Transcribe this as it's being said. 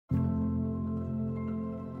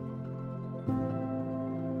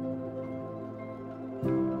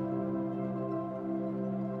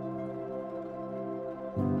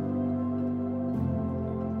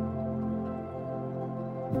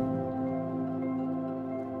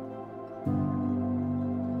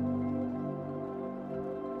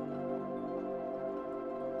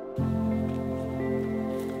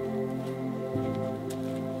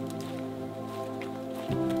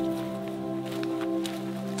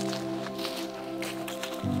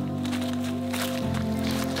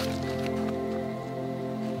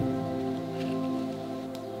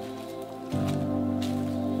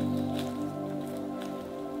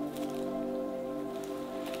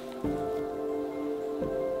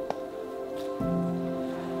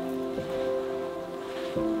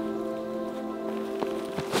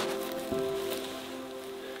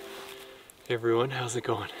Hey everyone, how's it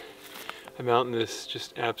going? I'm out in this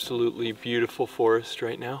just absolutely beautiful forest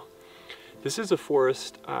right now. This is a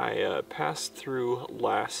forest I passed through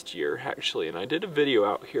last year actually, and I did a video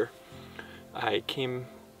out here. I came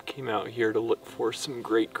out here to look for some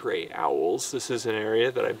great gray owls. This is an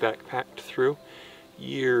area that I backpacked through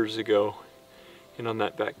years ago, and on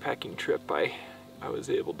that backpacking trip I was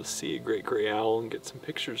able to see a great gray owl and get some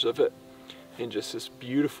pictures of it in just this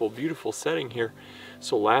beautiful, beautiful setting here.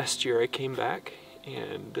 So last year I came back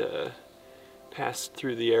and passed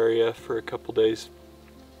through the area for a couple days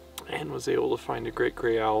and was able to find a great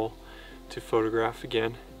gray owl to photograph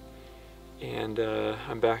again. And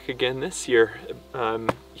I'm back again this year. I'm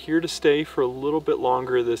here to stay for a little bit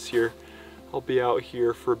longer this year. I'll be out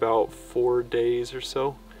here for about 4 days or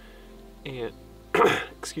so, and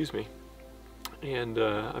excuse me. And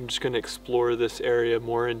I'm just going to explore this area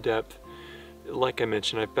more in depth. Like I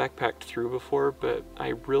mentioned, I've backpacked through before, but I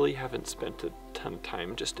really haven't spent a ton of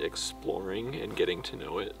time just exploring and getting to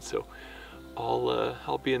know it. So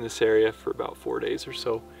I'll be in this area for about 4 days or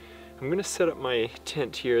so. I'm gonna set up my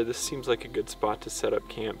tent here. This seems like a good spot to set up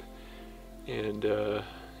camp, and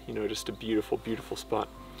you know, just a beautiful, beautiful spot.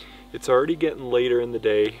 It's already getting later in the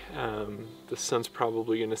day. The sun's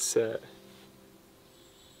probably gonna set.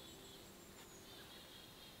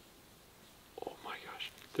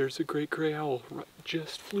 There's a great gray owl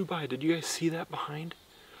just flew by. Did you guys see that behind?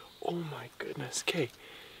 Oh my goodness. Okay,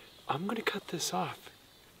 I'm gonna cut this off.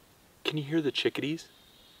 Can you hear the chickadees?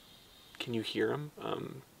 Can you hear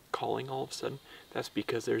them calling all of a sudden? That's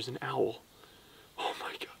because there's an owl. Oh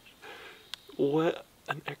my gosh. What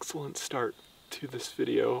an excellent start to this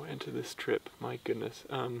video and to this trip. My goodness.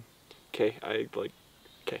 Okay,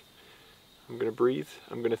 okay. I'm gonna breathe.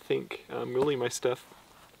 I'm gonna think. I'm gonna leave my stuff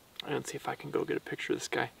and see if I can go get a picture of this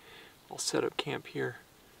guy. I'll set up camp here.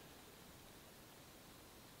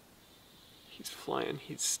 He's flying.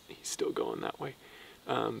 He's still going that way.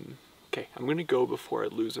 Okay, I'm gonna go before I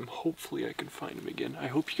lose him. Hopefully I can find him again. I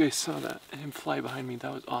hope you guys saw that, him fly behind me.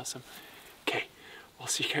 That was awesome. Okay, I'll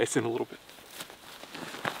see you guys in a little bit.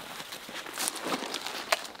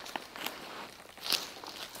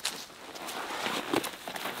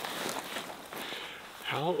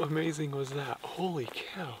 How amazing was that? Holy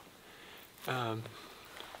cow.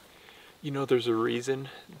 You know, there's a reason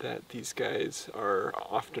that these guys are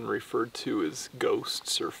often referred to as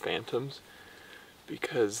ghosts or phantoms,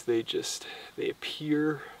 because they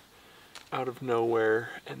appear out of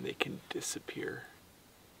nowhere and they can disappear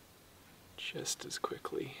just as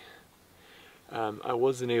quickly. I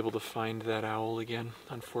wasn't able to find that owl again,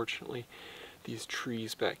 unfortunately. These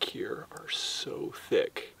trees back here are so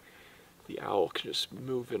thick. The owl can just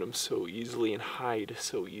move in them so easily and hide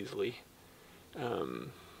so easily.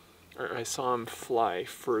 I saw him fly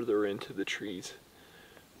further into the trees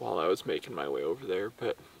while I was making my way over there,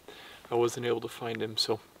 but I wasn't able to find him.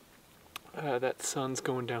 So that sun's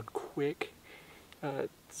going down quick.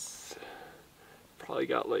 It's probably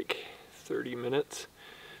got like 30 minutes.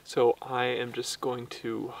 So I am just going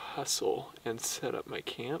to hustle and set up my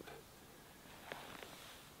camp.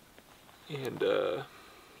 And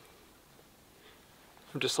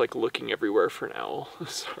I'm just like looking everywhere for an owl.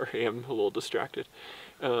 Sorry, I'm a little distracted.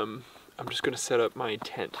 I'm just gonna set up my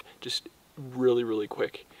tent just really, really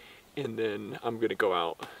quick, and then I'm gonna go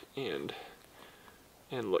out and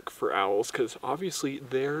look for owls, because obviously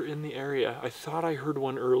they're in the area. I thought I heard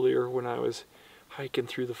one earlier when I was hiking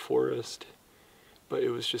through the forest, but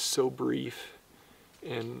it was just so brief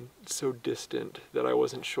and so distant that I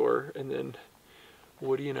wasn't sure. And then,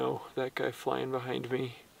 what do you know, that guy flying behind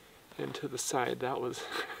me and to the side, that was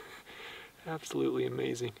absolutely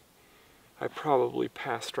amazing. I probably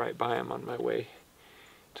passed right by him on my way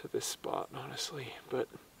to this spot, honestly. But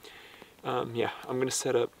yeah, I'm gonna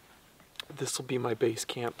set up. This will be my base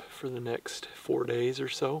camp for the next 4 days or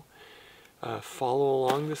so. Follow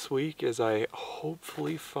along this week as I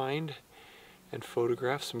hopefully find and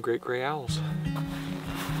photograph some great gray owls.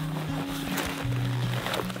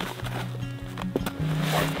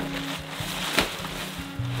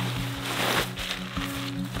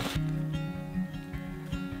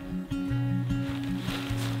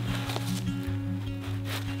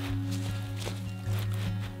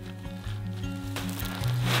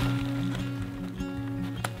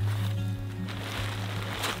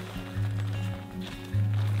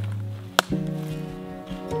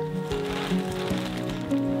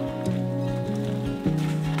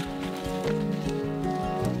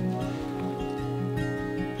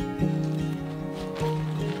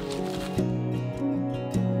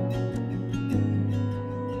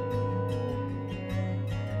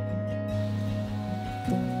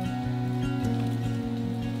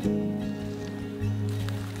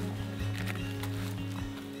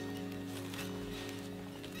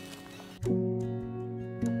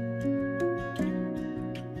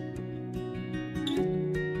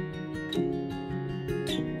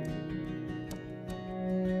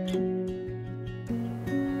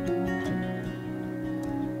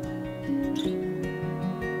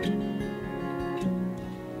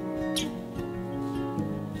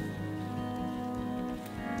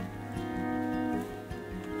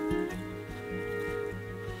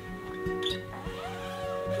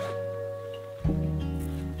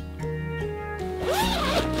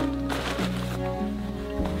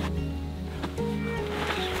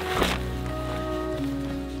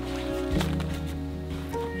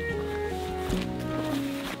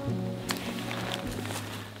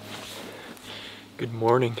 Good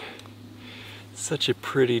morning. Such a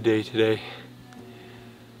pretty day today.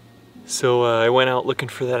 So I went out looking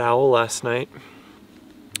for that owl last night.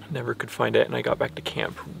 Never could find it, and I got back to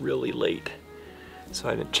camp really late, so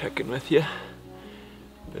I didn't check in with you.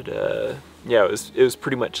 But yeah, it was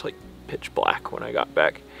pretty much like pitch black when I got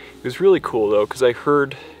back. It was really cool though, because I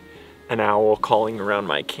heard an owl calling around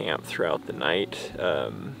my camp throughout the night.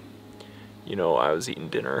 You know, I was eating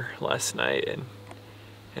dinner last night,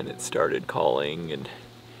 and it started calling, and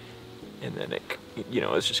then it, you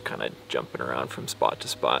know, it was just kind of jumping around from spot to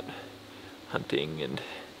spot, hunting. And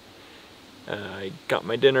I got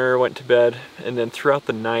my dinner, went to bed, and then throughout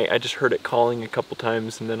the night I just heard it calling a couple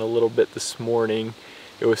times, and then a little bit this morning.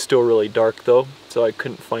 It was still really dark though, so I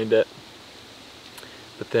couldn't find it.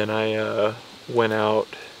 But then I went out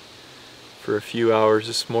for a few hours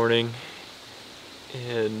this morning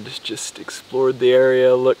and just explored the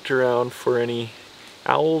area, looked around for any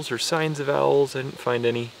owls or signs of owls. I didn't find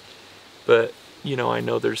any, but you know, I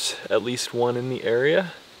know there's at least one in the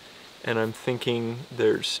area, and I'm thinking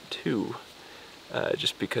there's two.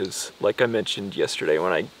 Just because, like I mentioned yesterday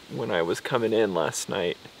when I was coming in last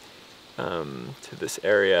night to this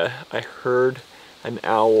area, I heard an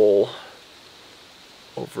owl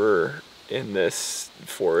over in this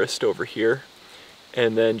forest over here,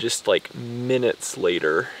 and then just like minutes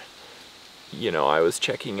later, you know, I was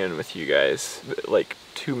checking in with you guys, like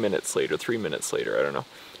 2 minutes later, 3 minutes later, I don't know,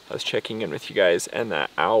 I was checking in with you guys, and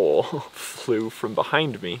that owl flew from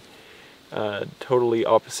behind me, totally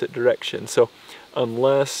opposite direction. So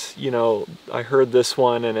unless, you know, I heard this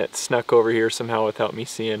one and it snuck over here somehow without me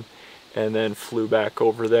seeing, and then flew back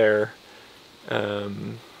over there,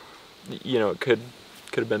 you know, it could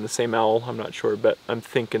have been the same owl, I'm not sure, but I'm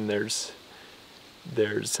thinking there's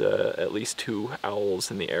at least two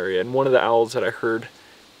owls in the area. And one of the owls that I heard,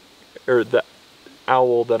 or the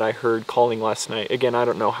owl that I heard calling last night, again, I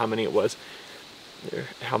don't know how many it was,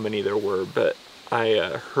 how many there were, but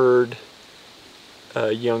I heard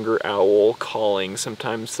a younger owl calling.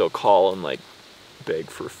 Sometimes they'll call and like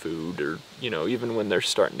beg for food, or you know, even when they're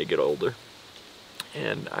starting to get older.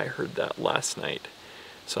 And I heard that last night,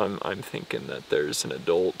 so I'm thinking that there's an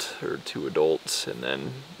adult or two adults and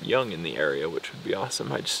then young in the area, which would be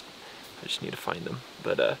awesome. I just need to find them.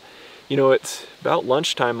 But you know, it's about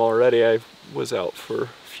lunchtime already. I was out for a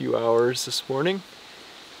few hours this morning,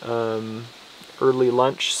 early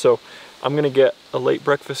lunch, so I'm gonna get a late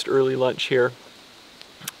breakfast, early lunch here,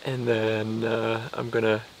 and then I'm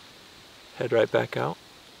gonna head right back out,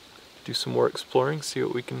 do some more exploring, see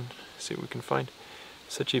what we can find.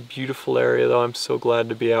 Such a beautiful area though. I'm so glad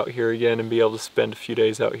to be out here again and be able to spend a few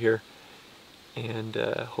days out here, and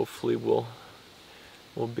hopefully we'll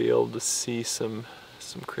be able to see some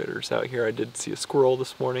critters out here. I did see a squirrel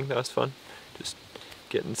this morning. That was fun, just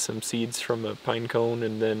getting some seeds from a pine cone.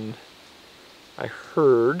 And then I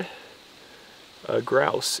heard a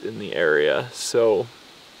grouse in the area, so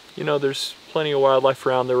you know, there's plenty of wildlife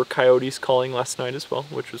around. There were coyotes calling last night as well,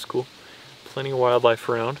 which was cool. Plenty of wildlife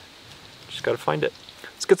around. Just gotta find it.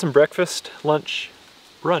 Let's get some breakfast, lunch,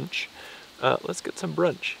 brunch. Let's get some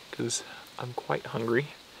brunch, because I'm quite hungry.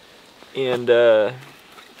 And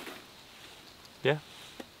yeah,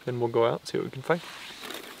 then we'll go out and see what we can find.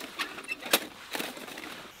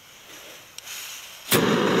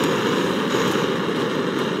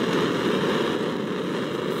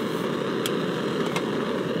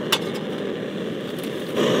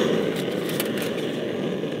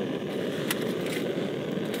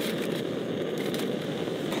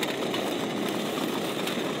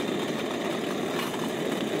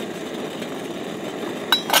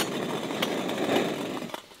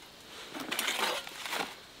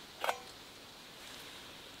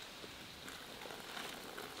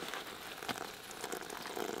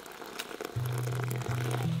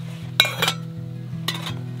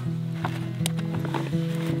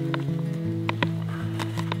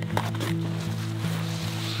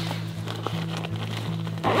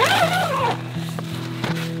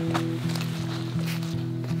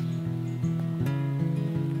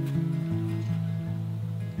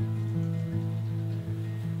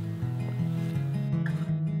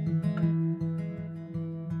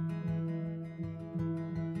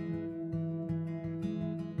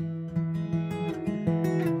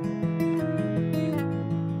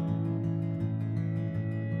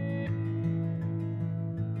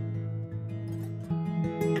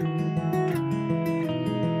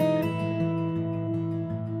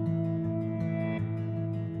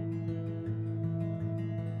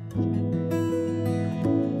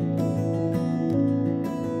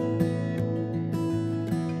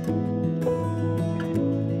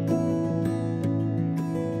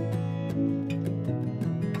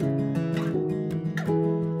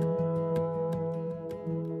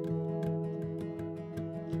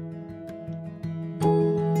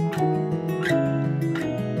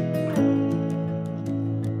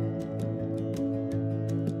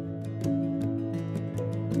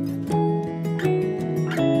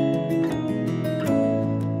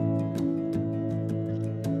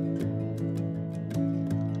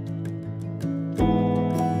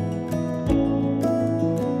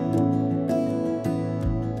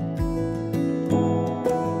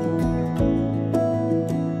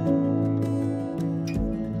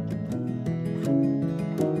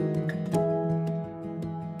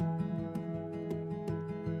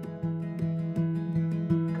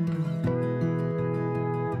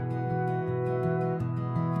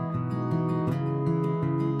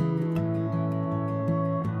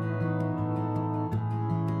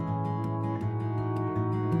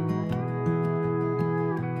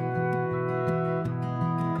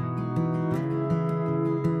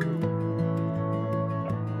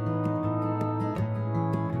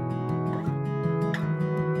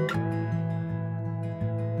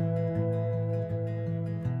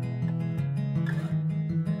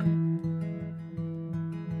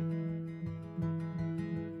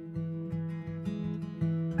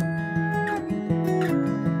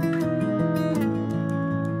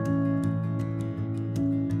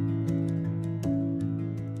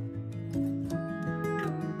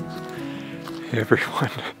 Hey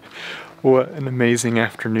everyone, what an amazing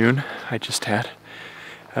afternoon I just had.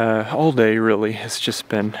 All day really has just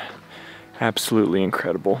been absolutely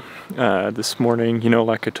incredible. This morning,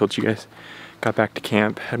 like I told you guys, got back to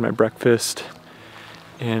camp, had my breakfast,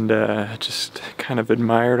 and just kind of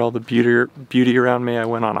admired all the beauty around me. I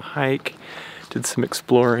went on a hike, did some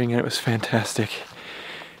exploring, and it was fantastic.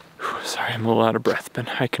 Whew, sorry, I'm a little out of breath, been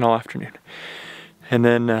hiking all afternoon. And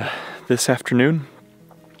then this afternoon,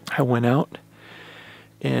 I went out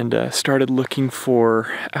and started looking for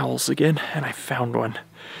owls again, and I found one.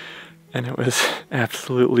 And it was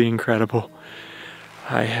absolutely incredible.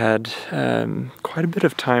 I had quite a bit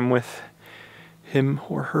of time with him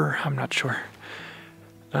or her, I'm not sure.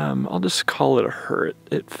 I'll just call it a her.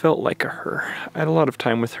 It felt like a her. I had a lot of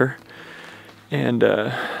time with her. And,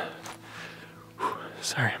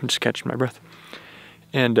 sorry, I'm just catching my breath.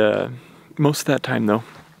 And most of that time, though,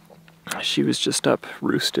 she was just up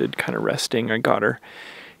roosted, kind of resting. I got her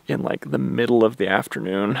in like the middle of the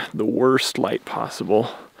afternoon, the worst light possible.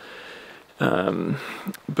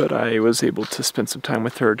 But I was able to spend some time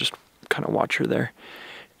with her, just kind of watch her there.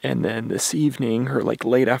 And then this evening, or like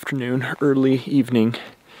late afternoon, early evening,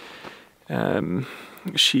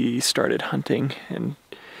 she started hunting, and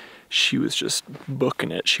she was just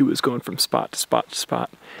booking it. She was going from spot to spot to spot,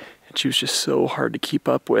 and she was just so hard to keep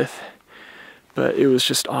up with. But it was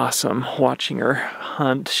just awesome watching her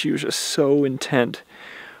hunt. She was just so intent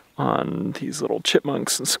on these little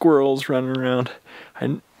chipmunks and squirrels running around.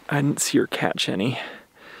 I didn't see her catch any,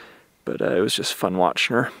 but it was just fun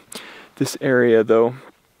watching her. This area, though,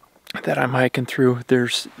 that I'm hiking through,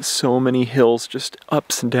 there's so many hills, just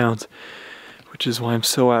ups and downs, which is why I'm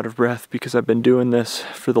so out of breath, because I've been doing this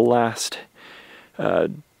for the last,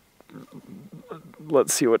 let's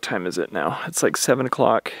see, what time is it now? It's like 7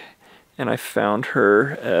 o'clock, and I found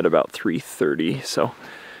her at about 3:30, so,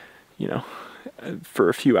 for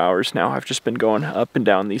a few hours now, I've just been going up and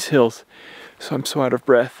down these hills. So I'm so out of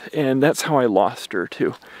breath, and that's how I lost her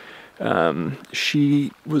too.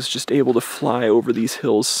 She was just able to fly over these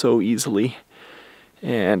hills so easily,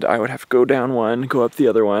 and I would have to go down one, go up the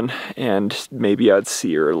other one, and maybe I'd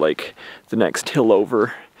see her like the next hill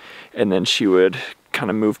over, and then she would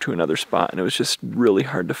kind of move to another spot, and it was just really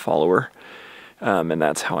hard to follow her, and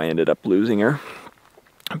that's how I ended up losing her.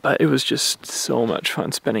 But it was just so much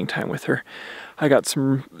fun spending time with her. I got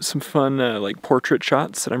some fun like portrait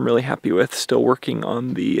shots that I'm really happy with. Still working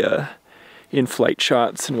on the in-flight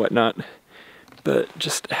shots and whatnot, but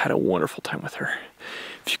just had a wonderful time with her.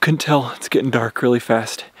 If you couldn't tell, it's getting dark really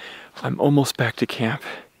fast. I'm almost back to camp,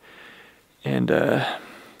 and I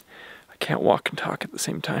can't walk and talk at the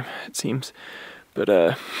same time, it seems. But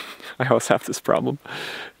I always have this problem.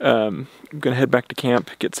 I'm gonna head back to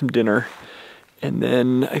camp, get some dinner, and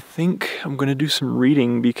then I think I'm going to do some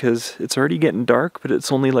reading, because it's already getting dark, but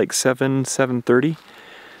it's only like 7:30.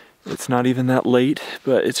 It's not even that late,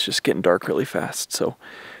 but it's just getting dark really fast. So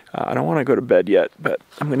I don't want to go to bed yet, but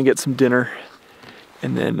I'm going to get some dinner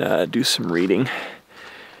and then do some reading.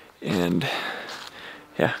 And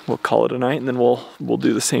yeah, we'll call it a night, and then we'll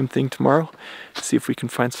do the same thing tomorrow. See if we can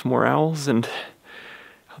find some more owls and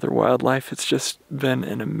other wildlife. It's just been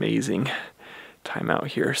an amazing time out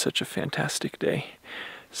here, such a fantastic day.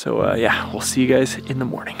 So yeah, we'll see you guys in the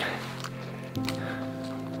morning.